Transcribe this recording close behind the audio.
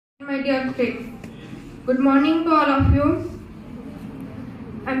My dear friends, good morning to all of you.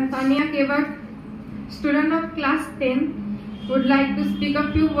 I am Taniya Kewat, student of class 10, would like to speak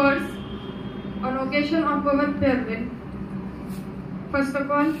a few words on occasion of our farewell. First of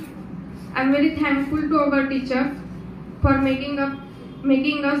all, I am very thankful to our teachers for making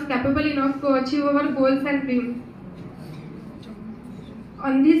us capable enough to achieve our goals and dreams.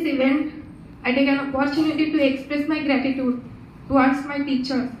 On this event, I take an opportunity to express my gratitude towards my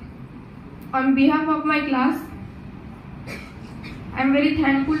teachers. On behalf of my class, I am very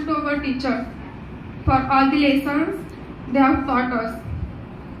thankful to our teachers for all the lessons they have taught us.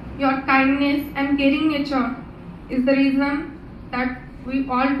 Your kindness and caring nature is the reason that we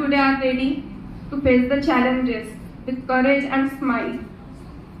all today are ready to face the challenges with courage and smile.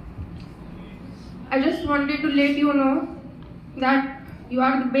 I just wanted to let you know that you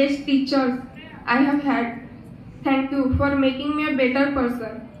are the best teachers I have had. Thank you for making me a better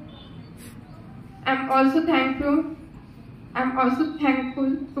person. I'm also thankful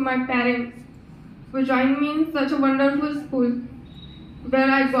to my parents who joined me in such a wonderful school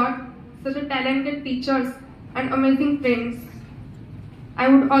where I got such a talented teachers and amazing friends. I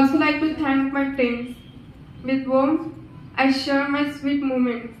would also like to thank my friends with whom I share my sweet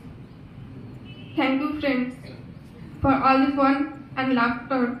moments. Thank you, friends, for all the fun and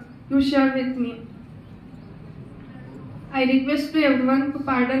laughter you share with me. I request to everyone to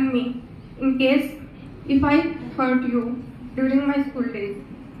pardon me in case if I hurt you during my school days.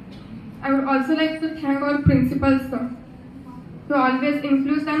 I would also like to thank our principals, sir, who always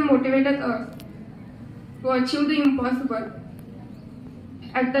influenced and motivated us to achieve the impossible.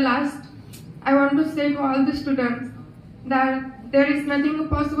 At the last, I want to say to all the students that there is nothing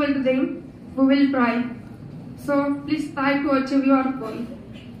impossible to them who will try. So please try to achieve your goal.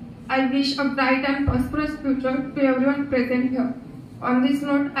 I wish a bright and prosperous future to everyone present here. On this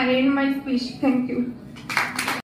note, I end my speech. Thank you.